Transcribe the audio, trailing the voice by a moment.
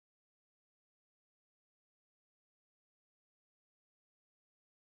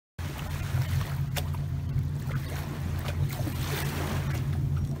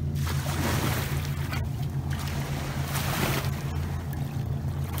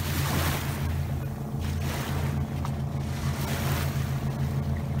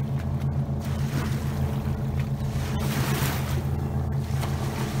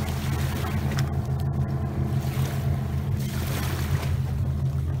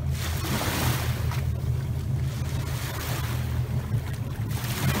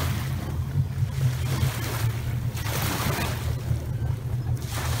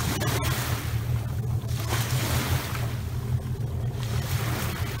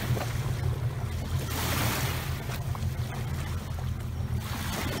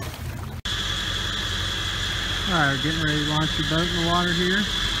Alright, we're getting ready to launch your boat in the water here.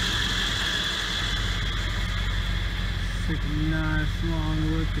 Take a nice long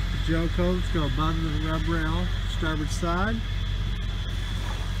look at the jug hole. Let's go above the rub rail, starboard side.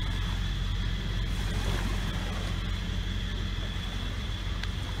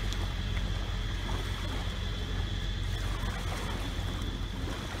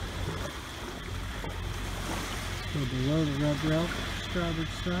 Go below the rub rail, starboard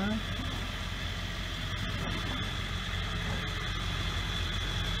side.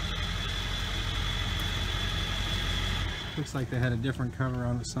 Looks like they had a different cover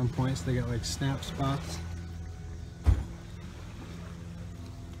on at some points. They got like snap spots.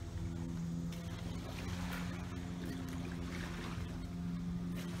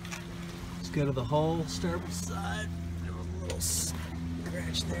 Let's go to the hole, starboard side. There was a little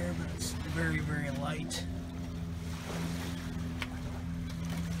scratch there, but it's very, very light.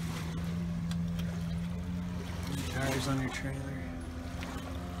 Tires on your trailer.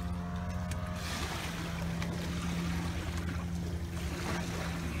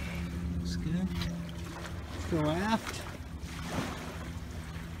 Looks good. Let's go aft.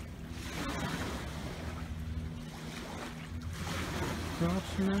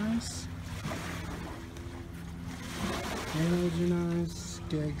 Props are nice. Handles are nice.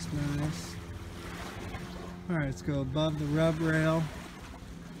 Gag's nice. Alright, let's go above the rub rail.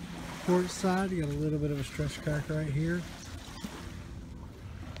 Port side, you got a little bit of a stretch crack right here.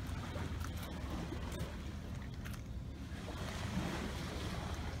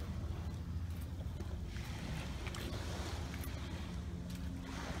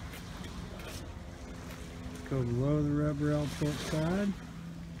 Go below the rub rail, port side.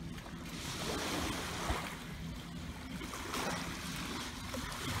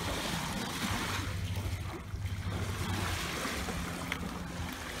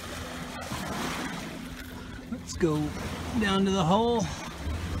 Let's go down to the hole.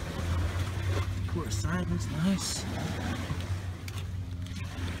 Port side looks nice.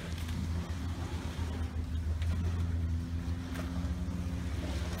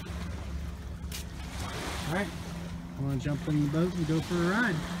 Alright, I want to jump in the boat and go for a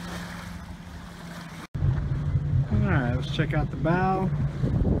ride. Alright, let's check out the bow.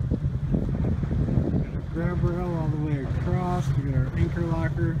 Got our grab rail all the way across. We got our anchor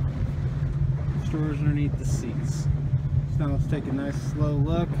locker. Storage underneath the seats. So now let's take a nice slow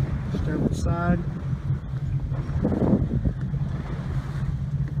look. Starboard side.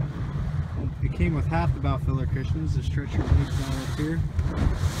 It came with half the bow filler cushions. The stretcher legs all up here.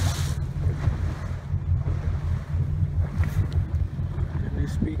 Got new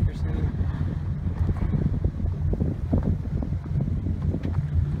speakers in it.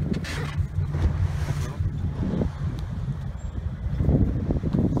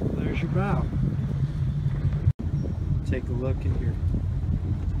 So there's your bow. Take a look at your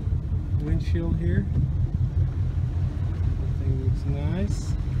windshield here. Everything looks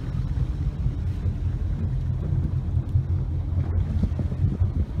nice.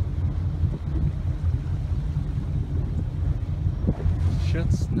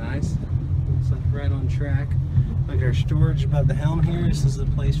 Shuts nice. Looks like right on track. Like our storage above the helm here. This is the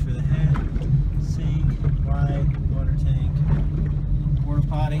place for the head, sink, light, water tank, porta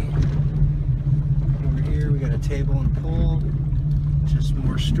potty. Over here we got a table and pool, just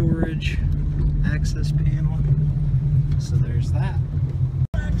more storage, access panel, so there's that.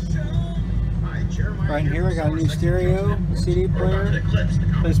 Right here we got a new stereo, CD player,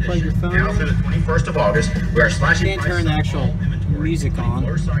 place to plug your phone in. For the 21st of August, we are slashing. Can't turn the actual music on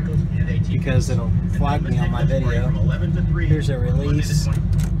because it'll flag me on my video. Here's a release,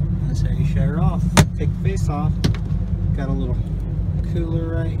 that's how you shut her off. Take the face off, got a little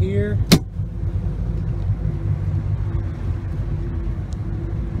cooler right here.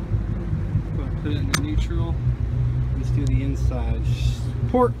 Put it in the neutral. Let's do the inside.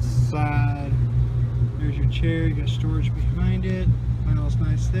 Port side. There's your chair. You got storage behind it. Miles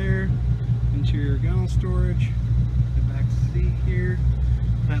nice there. Interior gunnel storage. The back seat here.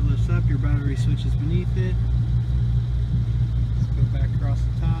 That lifts up. Your battery switch is beneath it. Let's go back across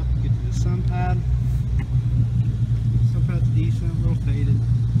the top. Get to the sun pad. Sun pad's decent. A little faded.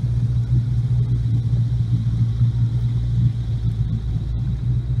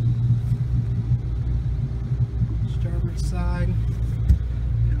 Side,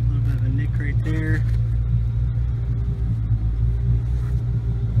 got a little bit of a nick right there.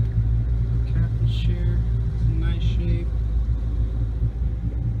 Captain's chair, it's in nice shape.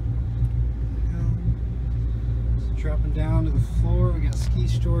 So dropping down to the floor, we got ski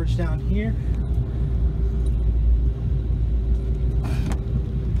storage down here.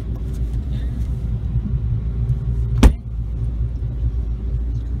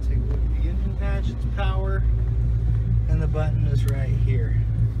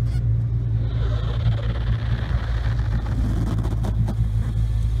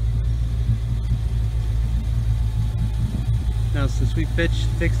 once we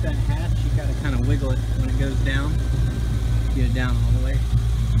fix that hatch, you gotta kind of wiggle it when it goes down. Get it down all the way.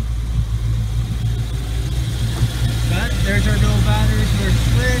 But there's our dual batteries. We're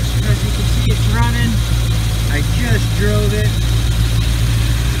switched. As you can see, it's running. I just drove it.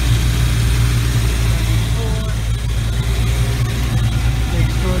 Big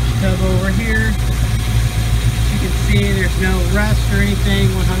storage tub over here. As you can see, there's no rust or anything.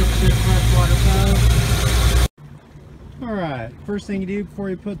 100% freshwater tub. Alright, first thing you do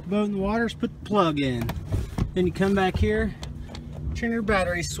before you put the boat in the water is put the plug in. Then you come back here, turn your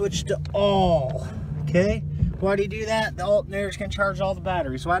battery switch to all. Okay? Why do you do that? The alternator is going to charge all the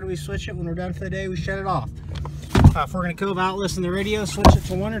batteries. Why do we switch it? When we're done for the day, we shut it off. If we're going to go out, listen to the radio, switch it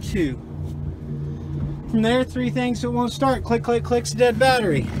to 1 or 2. From there, 3 things, so it won't start. Click, click, click's a dead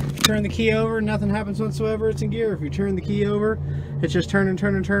battery. If you turn the key over, nothing happens whatsoever, it's in gear. If you turn the key over, it's just turn and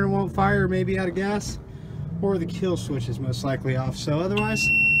turn and turn and won't fire, or maybe out of gas. Or the kill switch is most likely off. So otherwise,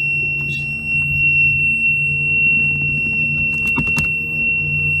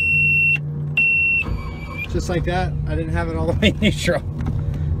 just like that. I didn't have it all the way neutral.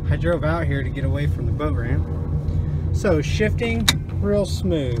 I drove out here to get away from the boat ramp. So shifting, real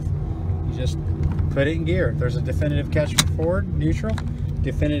smooth. You just put it in gear. There's a definitive catch for forward, neutral,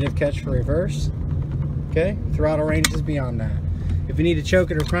 definitive catch for reverse. Okay, throttle range is beyond that. If you need to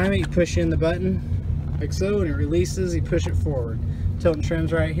choke it or prime it, you push in the button like so, and it releases. You push it forward. Tilt and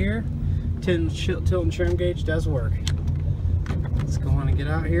trim's right here. Tilt and trim gauge does work. Let's go on and get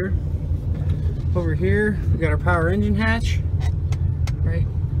out here. Over here, we got our power engine hatch. Right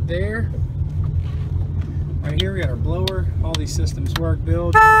there. Right here, we got our blower. All these systems work.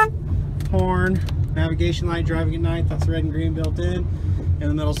 Build, horn, navigation light, driving at night. That's red and green built in. In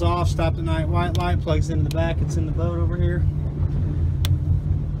the middle's off. Stop at night, white light. Plugs into the back. It's in the boat over here.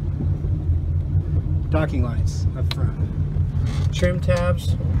 Docking lights up front. Trim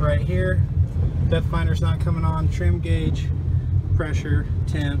tabs right here. Depth finder's not coming on. Trim gauge, pressure,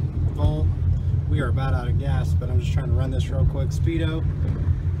 temp, volt. We are about out of gas, but I'm just trying to run this real quick. Speedo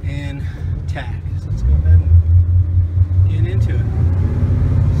and tack. So let's go ahead and get into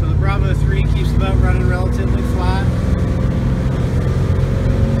it. So the Bravo 3 keeps the boat running relatively flat.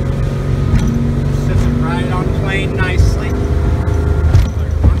 Sits it right on plane nicely.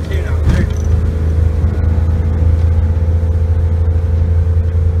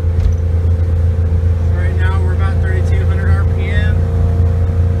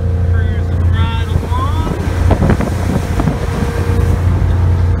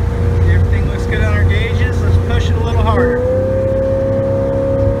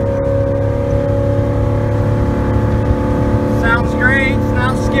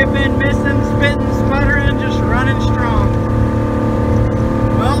 Skipping, missing, spitting,